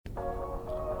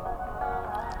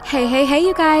Hey,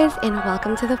 you guys, and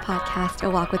welcome to the podcast, A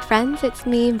Walk with Friends. It's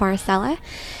me, Marcella,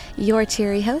 your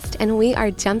cheery host, and we are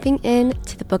jumping in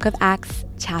to the book of Acts,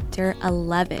 chapter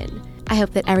 11. I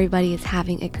hope that everybody is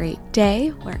having a great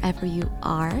day wherever you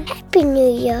are. Happy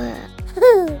New Year.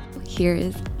 Here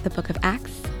is the book of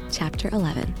Acts, chapter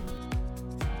 11.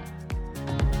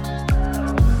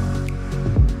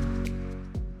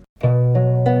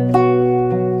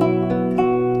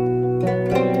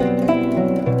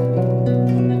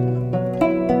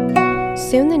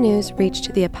 Soon the news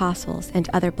reached the apostles and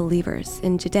other believers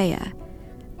in Judea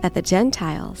that the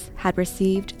Gentiles had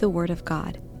received the word of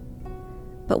God.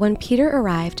 But when Peter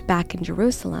arrived back in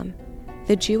Jerusalem,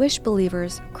 the Jewish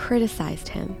believers criticized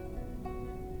him.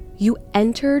 "You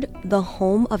entered the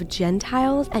home of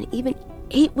Gentiles and even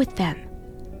ate with them,"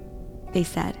 they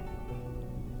said.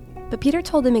 But Peter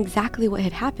told them exactly what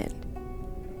had happened.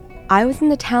 "I was in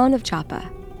the town of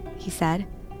Joppa," he said,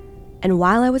 "and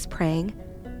while I was praying,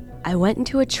 I went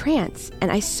into a trance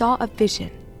and I saw a vision.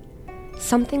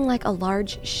 Something like a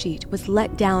large sheet was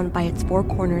let down by its four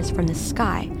corners from the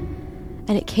sky,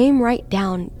 and it came right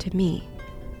down to me.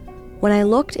 When I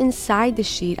looked inside the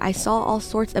sheet, I saw all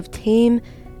sorts of tame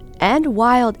and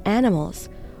wild animals,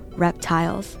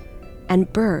 reptiles,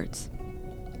 and birds.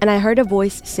 And I heard a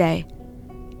voice say,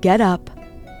 'Get up,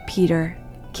 Peter,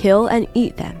 kill and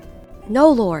eat them.' 'No,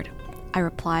 Lord,' I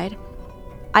replied.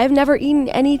 I have never eaten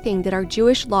anything that our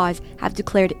Jewish laws have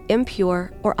declared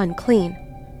impure or unclean."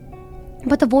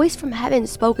 But the voice from heaven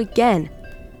spoke again,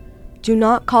 "Do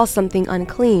not call something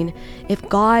unclean if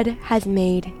God has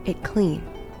made it clean."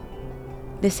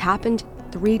 This happened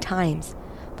 3 times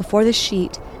before the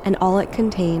sheet and all it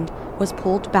contained was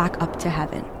pulled back up to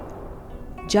heaven.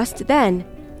 Just then,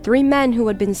 3 men who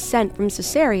had been sent from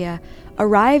Caesarea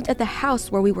arrived at the house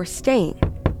where we were staying.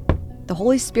 The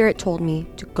Holy Spirit told me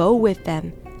to go with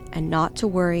them and not to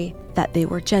worry that they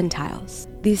were Gentiles.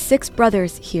 These 6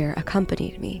 brothers here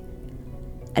accompanied me,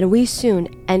 and we soon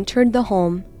entered the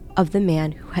home of the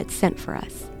man who had sent for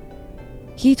us.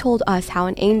 He told us how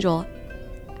an angel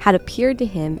had appeared to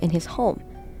him in his home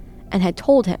and had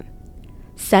told him,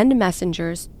 "Send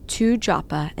messengers to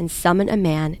Joppa and summon a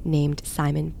man named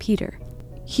Simon Peter.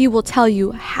 He will tell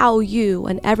you how you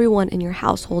and everyone in your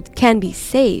household can be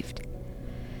saved."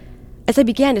 As I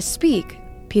began to speak,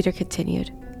 Peter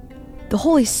continued, the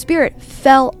Holy Spirit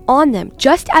fell on them,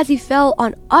 just as he fell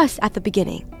on us at the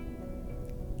beginning.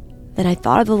 Then I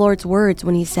thought of the Lord's words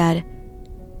when he said,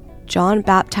 "John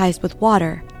baptized with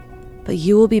water, but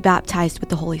you will be baptized with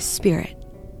the Holy Spirit."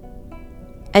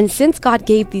 And since God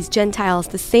gave these Gentiles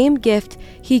the same gift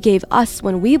he gave us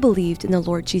when we believed in the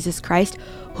Lord Jesus Christ,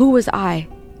 who was I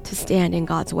to stand in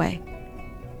God's way?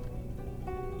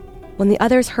 When the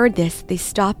others heard this, they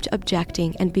stopped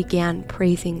objecting and began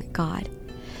praising God.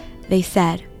 They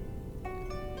said,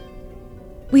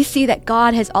 "We see that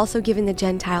God has also given the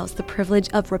Gentiles the privilege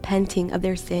of repenting of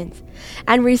their sins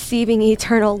and receiving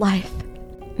eternal life."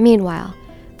 Meanwhile,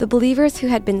 the believers who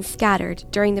had been scattered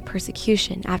during the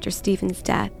persecution after Stephen's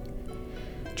death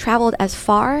traveled as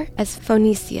far as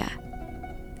Phoenicia,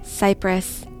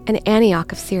 Cyprus, and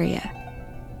Antioch of Syria.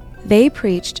 They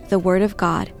preached the word of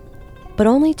God, but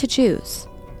only to Jews.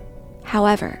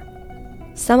 However,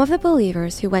 some of the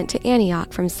believers who went to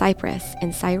Antioch from Cyprus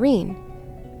and Cyrene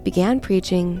began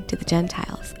preaching to the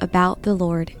Gentiles about the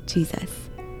Lord Jesus.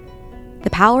 The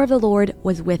power of the Lord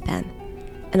was with them,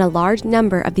 and a large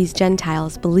number of these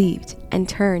Gentiles believed and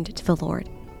turned to the Lord.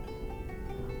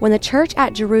 When the church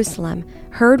at Jerusalem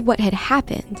heard what had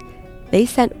happened, they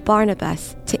sent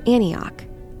Barnabas to Antioch.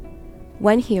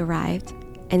 When he arrived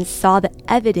and saw the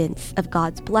evidence of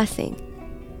God's blessing,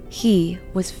 he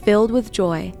was filled with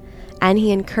joy, and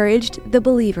he encouraged the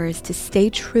believers to stay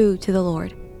true to the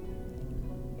Lord.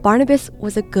 Barnabas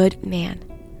was a good man,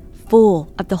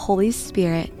 full of the Holy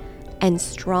Spirit and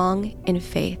strong in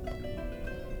faith,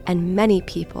 and many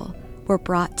people were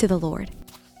brought to the Lord.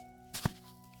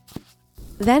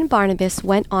 Then Barnabas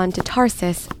went on to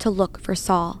Tarsus to look for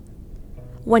Saul.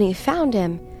 When he found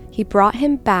him, he brought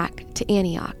him back to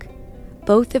Antioch.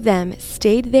 Both of them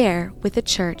stayed there with the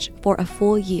church for a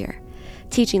full year,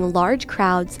 teaching large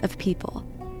crowds of people.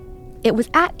 It was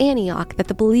at Antioch that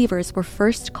the believers were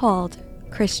first called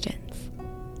Christians.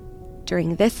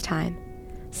 During this time,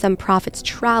 some prophets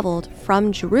traveled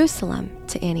from Jerusalem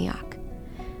to Antioch.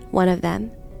 One of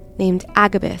them, named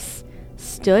Agabus,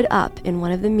 stood up in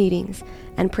one of the meetings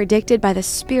and predicted by the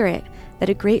Spirit that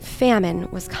a great famine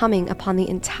was coming upon the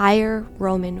entire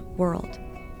Roman world.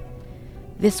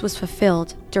 This was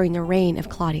fulfilled during the reign of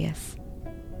Claudius.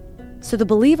 So the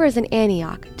believers in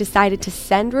Antioch decided to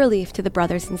send relief to the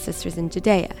brothers and sisters in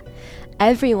Judea,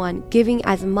 everyone giving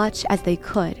as much as they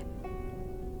could.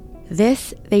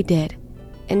 This they did,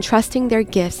 entrusting their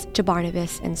gifts to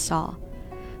Barnabas and Saul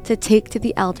to take to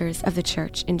the elders of the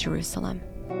church in Jerusalem.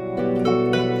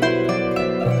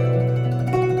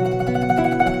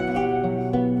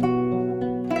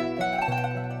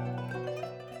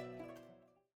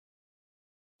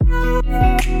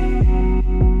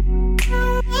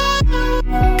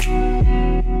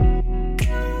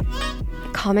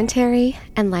 Commentary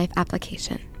and life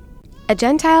application. A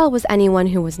Gentile was anyone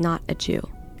who was not a Jew.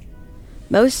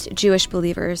 Most Jewish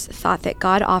believers thought that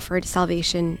God offered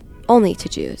salvation only to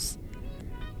Jews,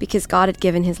 because God had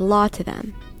given his law to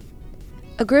them.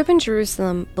 A group in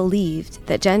Jerusalem believed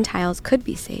that Gentiles could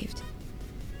be saved,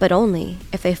 but only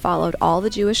if they followed all the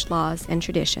Jewish laws and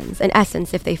traditions, in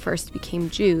essence, if they first became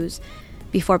Jews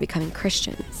before becoming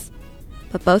Christians.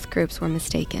 But both groups were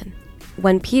mistaken.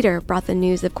 When Peter brought the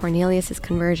news of Cornelius'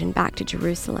 conversion back to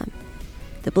Jerusalem,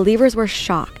 the believers were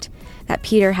shocked that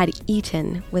Peter had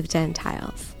eaten with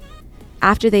Gentiles.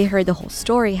 After they heard the whole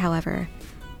story, however,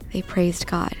 they praised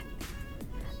God.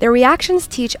 Their reactions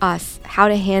teach us how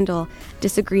to handle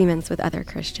disagreements with other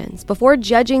Christians. Before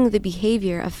judging the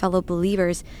behavior of fellow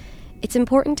believers, it's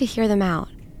important to hear them out.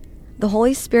 The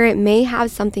Holy Spirit may have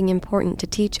something important to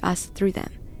teach us through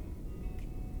them.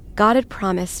 God had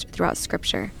promised throughout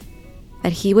Scripture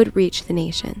that he would reach the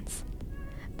nations.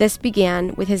 This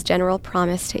began with his general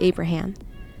promise to Abraham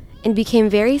and became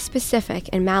very specific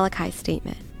in Malachi's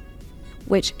statement,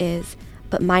 which is,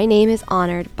 "But my name is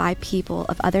honored by people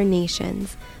of other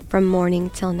nations from morning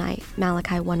till night,"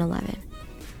 Malachi 1:11.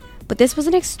 But this was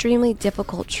an extremely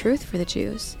difficult truth for the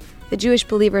Jews. The Jewish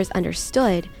believers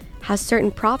understood how certain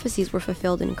prophecies were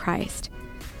fulfilled in Christ,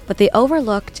 but they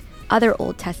overlooked other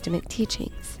Old Testament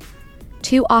teachings.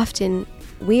 Too often,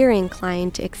 we are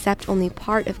inclined to accept only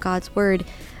part of God's word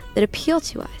that appeal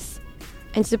to us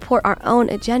and support our own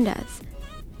agendas,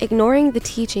 ignoring the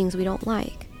teachings we don't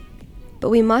like.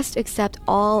 But we must accept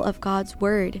all of God's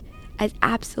word as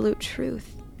absolute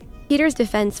truth. Peter's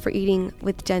defense for eating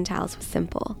with Gentiles was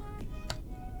simple.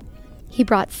 He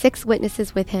brought 6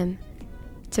 witnesses with him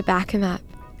to back him up,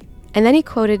 and then he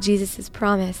quoted Jesus'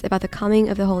 promise about the coming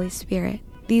of the Holy Spirit.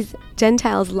 These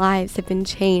Gentiles' lives have been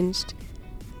changed.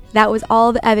 That was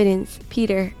all the evidence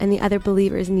Peter and the other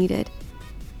believers needed.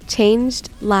 Changed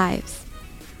lives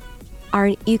are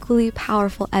an equally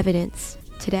powerful evidence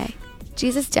today.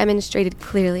 Jesus demonstrated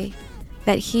clearly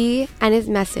that he and his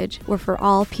message were for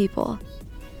all people.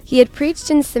 He had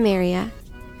preached in Samaria,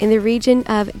 in the region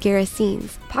of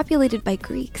Gerasenes, populated by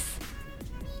Greeks,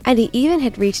 and he even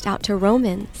had reached out to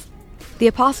Romans. The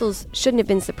apostles shouldn't have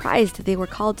been surprised that they were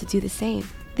called to do the same.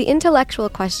 The intellectual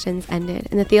questions ended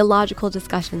and the theological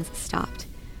discussions stopped,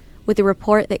 with the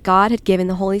report that God had given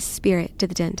the Holy Spirit to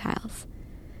the Gentiles.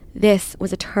 This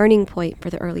was a turning point for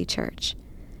the early church.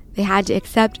 They had to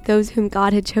accept those whom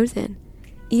God had chosen,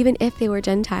 even if they were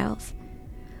Gentiles.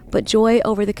 But joy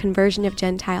over the conversion of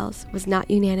Gentiles was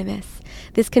not unanimous.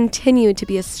 This continued to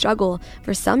be a struggle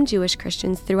for some Jewish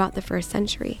Christians throughout the first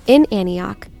century. In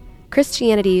Antioch,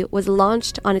 Christianity was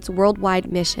launched on its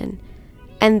worldwide mission,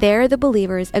 and there the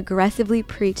believers aggressively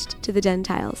preached to the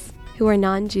Gentiles, who were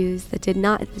non-Jews that did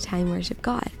not at the time worship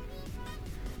God.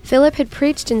 Philip had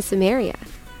preached in Samaria,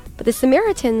 but the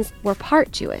Samaritans were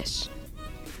part Jewish.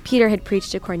 Peter had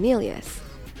preached to Cornelius,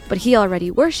 but he already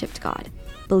worshipped God.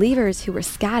 Believers who were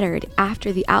scattered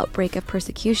after the outbreak of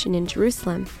persecution in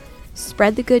Jerusalem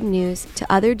spread the good news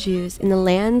to other Jews in the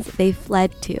lands they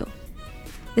fled to.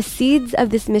 The seeds of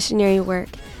this missionary work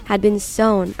had been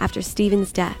sown after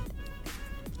Stephen's death.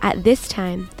 At this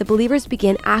time, the believers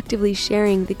began actively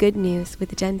sharing the good news with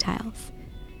the Gentiles.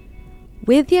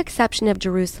 With the exception of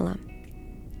Jerusalem,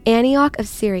 Antioch of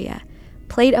Syria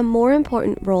played a more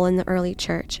important role in the early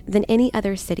church than any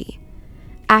other city.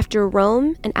 After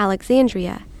Rome and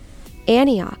Alexandria,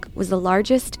 Antioch was the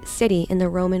largest city in the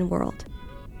Roman world.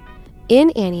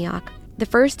 In Antioch, the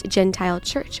first Gentile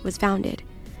church was founded,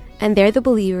 and there the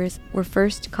believers were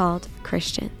first called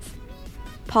Christians.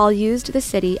 Paul used the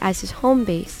city as his home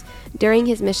base during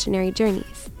his missionary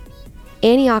journeys.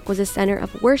 Antioch was a center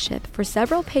of worship for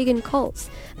several pagan cults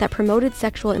that promoted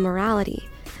sexual immorality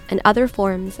and other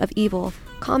forms of evil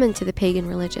common to the pagan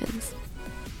religions.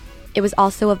 It was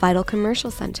also a vital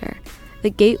commercial center, the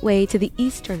gateway to the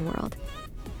Eastern world.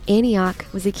 Antioch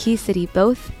was a key city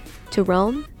both to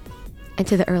Rome and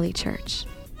to the early church.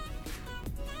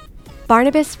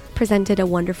 Barnabas presented a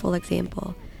wonderful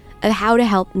example of how to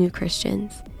help new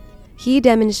Christians. He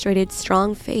demonstrated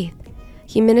strong faith.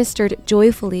 He ministered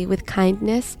joyfully with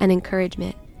kindness and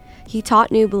encouragement. He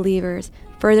taught new believers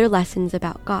further lessons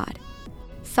about God.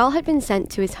 Saul had been sent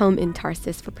to his home in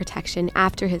Tarsus for protection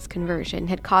after his conversion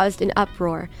had caused an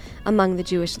uproar among the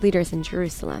Jewish leaders in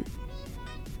Jerusalem.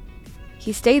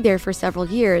 He stayed there for several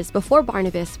years before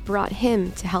Barnabas brought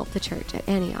him to help the church at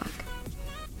Antioch.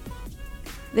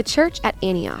 The church at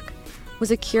Antioch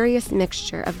was a curious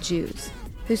mixture of Jews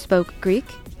who spoke Greek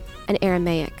and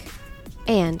Aramaic,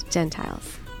 and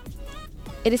Gentiles.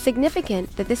 It is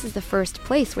significant that this is the first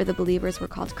place where the believers were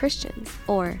called Christians,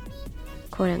 or,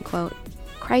 quote-unquote,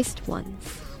 Christ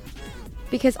ones,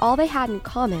 because all they had in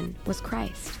common was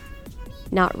Christ.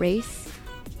 Not race,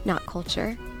 not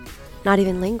culture, not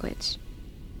even language.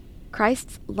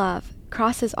 Christ's love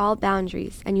crosses all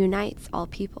boundaries and unites all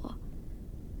people.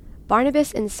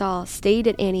 Barnabas and Saul stayed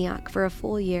at Antioch for a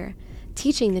full year,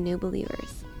 teaching the new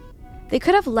believers. They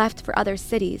could have left for other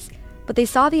cities, but they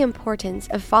saw the importance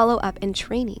of follow-up and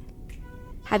training.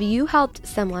 Have you helped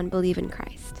someone believe in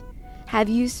Christ? Have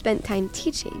you spent time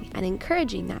teaching and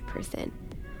encouraging that person?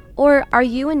 Or are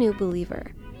you a new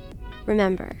believer?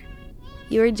 Remember,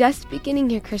 you are just beginning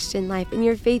your Christian life, and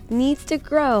your faith needs to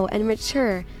grow and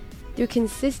mature through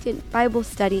consistent Bible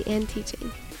study and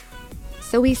teaching.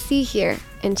 So we see here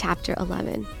in chapter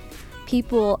 11,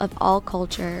 people of all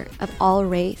culture, of all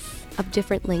race, of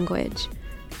different language,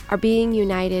 are being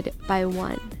united by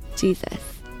one,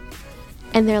 Jesus.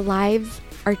 And their lives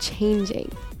are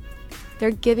changing.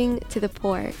 They're giving to the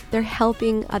poor. They're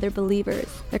helping other believers.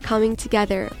 They're coming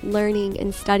together, learning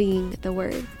and studying the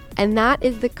Word. And that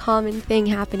is the common thing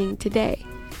happening today.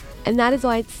 And that is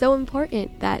why it's so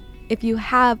important that if you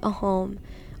have a home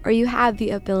or you have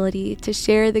the ability to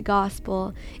share the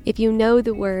gospel, if you know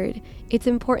the Word, it's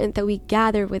important that we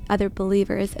gather with other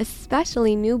believers,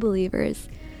 especially new believers,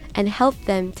 and help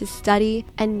them to study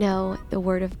and know the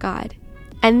Word of God.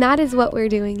 And that is what we're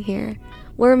doing here.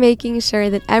 We're making sure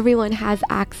that everyone has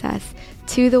access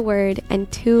to the Word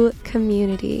and to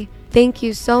community. Thank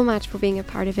you so much for being a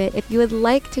part of it. If you would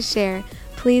like to share,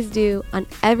 please do on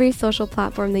every social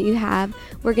platform that you have.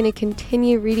 We're going to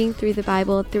continue reading through the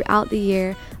Bible throughout the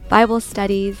year, Bible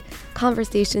studies,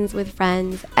 conversations with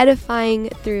friends, edifying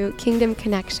through kingdom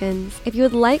connections. If you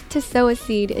would like to sow a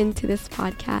seed into this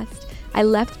podcast, I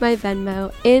left my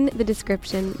Venmo in the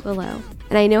description below.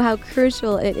 And I know how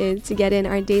crucial it is to get in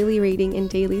our daily reading and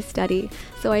daily study.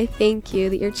 So I thank you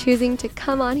that you're choosing to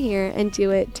come on here and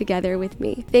do it together with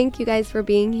me. Thank you guys for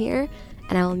being here,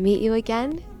 and I will meet you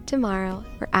again tomorrow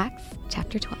for Acts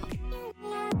chapter 12.